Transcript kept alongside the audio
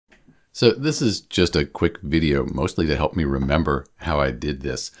So this is just a quick video, mostly to help me remember how I did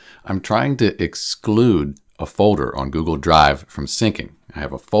this. I'm trying to exclude a folder on Google Drive from syncing. I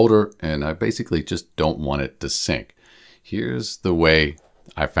have a folder and I basically just don't want it to sync. Here's the way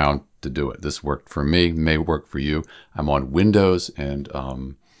I found to do it. This worked for me, may work for you. I'm on Windows and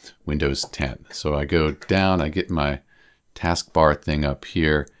Windows 10. So I go down, I get my taskbar thing up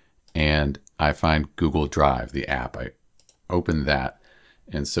here, and I find Google Drive, the app. I open that.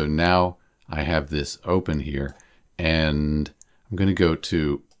 And so now I have this open here, and I'm going to go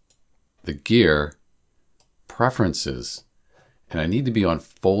to the gear, preferences, and I need to be on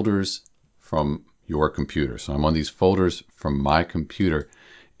folders from your computer. So I'm on these folders from my computer,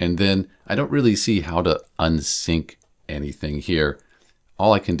 and then I don't really see how to unsync anything here.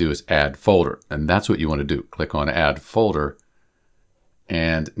 All I can do is add folder, and that's what you want to do. Click on add folder,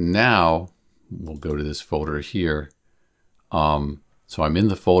 and now we'll go to this folder here. So I'm in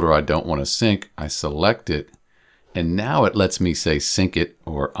the folder I don't want to sync. I select it, and now it lets me say sync it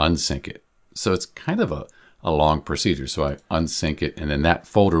or unsync it. So it's kind of a long procedure. So I unsync it, and then that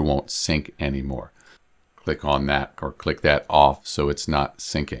folder won't sync anymore. Click on that or click that off so it's not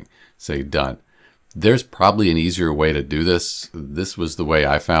syncing. Say done. There's probably an easier way to do this. This was the way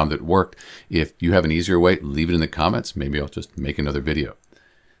I found it worked. If you have an easier way, leave it in the comments. Maybe I'll just make another video.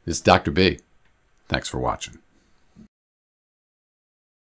 This is Dr. B. Thanks for watching.